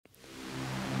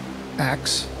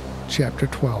Acts chapter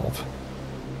 12.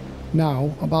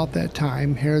 Now, about that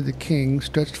time, Herod the king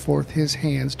stretched forth his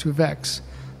hands to vex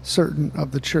certain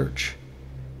of the church,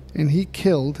 and he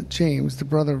killed James, the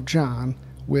brother of John,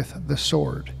 with the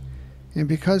sword. And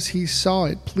because he saw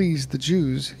it pleased the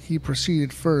Jews, he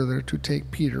proceeded further to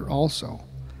take Peter also.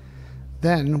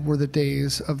 Then were the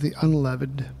days of the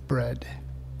unleavened bread.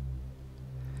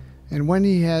 And when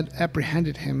he had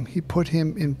apprehended him, he put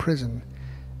him in prison,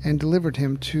 and delivered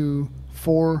him to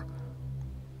 4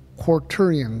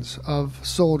 quaternions of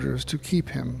soldiers to keep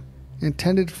him,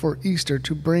 intended for Easter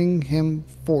to bring him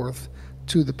forth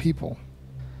to the people.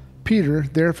 Peter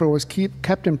therefore was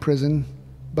kept in prison,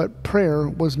 but prayer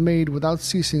was made without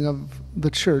ceasing of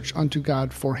the church unto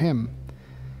God for him.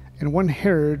 And when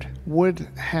Herod would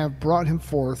have brought him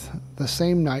forth, the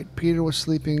same night Peter was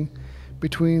sleeping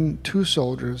between 2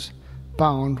 soldiers,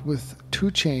 bound with 2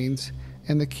 chains,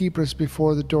 and the keepers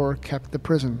before the door kept the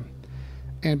prison.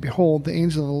 And behold, the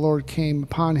angel of the Lord came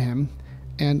upon him,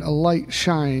 and a light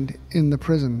shined in the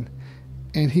prison.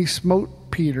 And he smote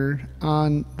Peter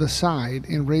on the side,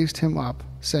 and raised him up,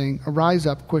 saying, Arise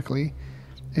up quickly.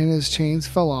 And his chains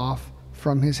fell off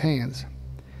from his hands.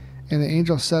 And the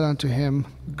angel said unto him,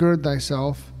 Gird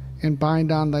thyself, and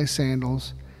bind on thy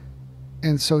sandals.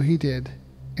 And so he did.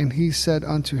 And he said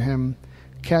unto him,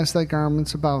 Cast thy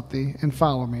garments about thee, and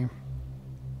follow me.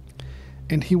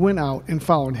 And he went out and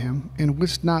followed him, and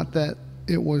wist not that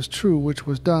it was true which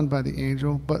was done by the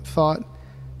angel, but thought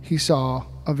he saw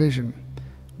a vision.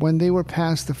 When they were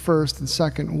past the first and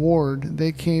second ward,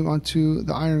 they came unto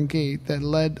the iron gate that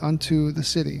led unto the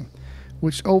city,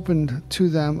 which opened to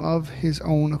them of his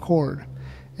own accord.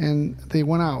 And they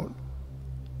went out,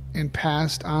 and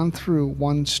passed on through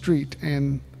one street,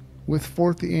 and with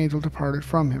forth the angel departed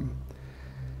from him.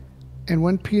 And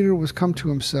when Peter was come to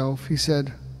himself, he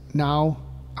said, Now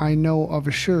I know of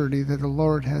a surety that the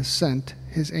Lord has sent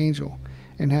his angel,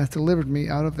 and hath delivered me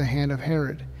out of the hand of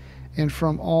Herod, and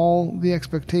from all the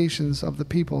expectations of the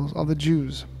people of the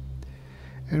Jews.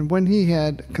 And when he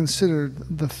had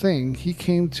considered the thing, he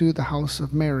came to the house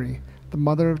of Mary, the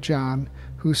mother of John,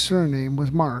 whose surname was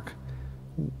Mark,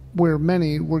 where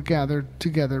many were gathered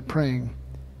together praying.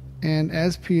 And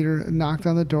as Peter knocked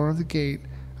on the door of the gate,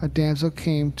 a damsel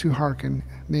came to hearken,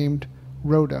 named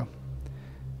Rhoda.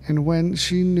 And when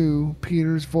she knew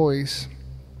Peter's voice,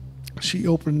 she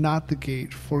opened not the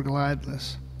gate for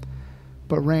gladness,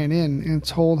 but ran in and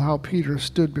told how Peter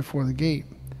stood before the gate.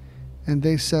 And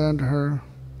they said unto her,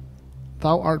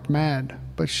 Thou art mad.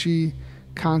 But she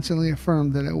constantly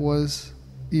affirmed that it was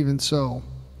even so.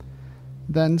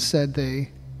 Then said they,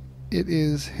 It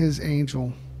is his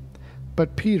angel.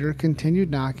 But Peter continued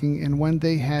knocking, and when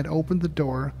they had opened the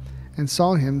door and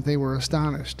saw him, they were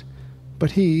astonished.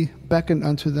 But he beckoned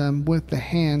unto them with the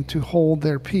hand to hold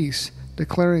their peace,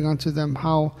 declaring unto them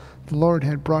how the Lord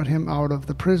had brought him out of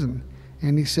the prison.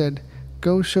 And he said,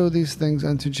 Go show these things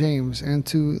unto James and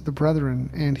to the brethren.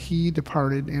 And he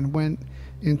departed and went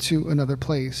into another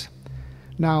place.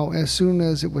 Now as soon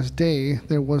as it was day,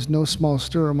 there was no small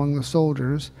stir among the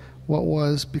soldiers, what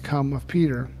was become of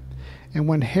Peter. And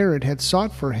when Herod had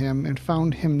sought for him and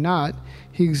found him not,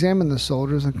 he examined the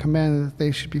soldiers and commanded that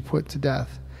they should be put to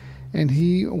death. And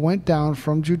he went down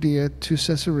from Judea to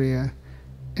Caesarea,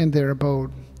 and there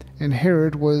abode. And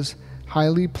Herod was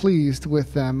highly pleased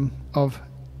with them of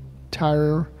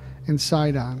Tyre and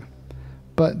Sidon.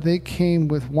 But they came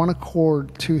with one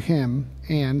accord to him,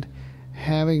 and,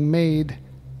 having made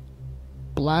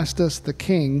Blastus the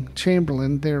king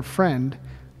chamberlain their friend,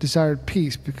 desired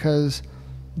peace, because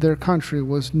their country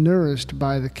was nourished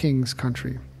by the king's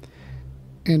country.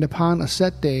 And upon a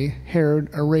set day,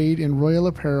 Herod, arrayed in royal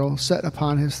apparel, sat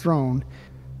upon his throne,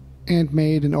 and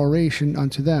made an oration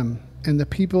unto them. And the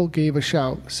people gave a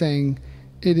shout, saying,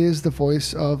 It is the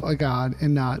voice of a God,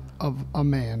 and not of a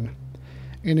man.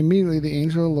 And immediately the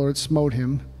angel of the Lord smote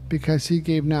him, because he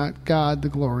gave not God the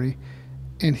glory,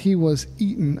 and he was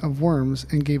eaten of worms,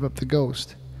 and gave up the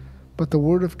ghost. But the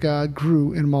word of God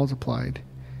grew and multiplied.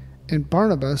 And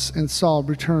Barnabas and Saul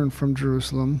returned from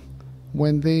Jerusalem,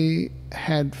 when they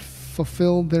had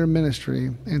fulfilled their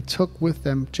ministry, and took with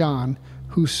them John,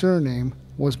 whose surname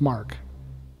was Mark.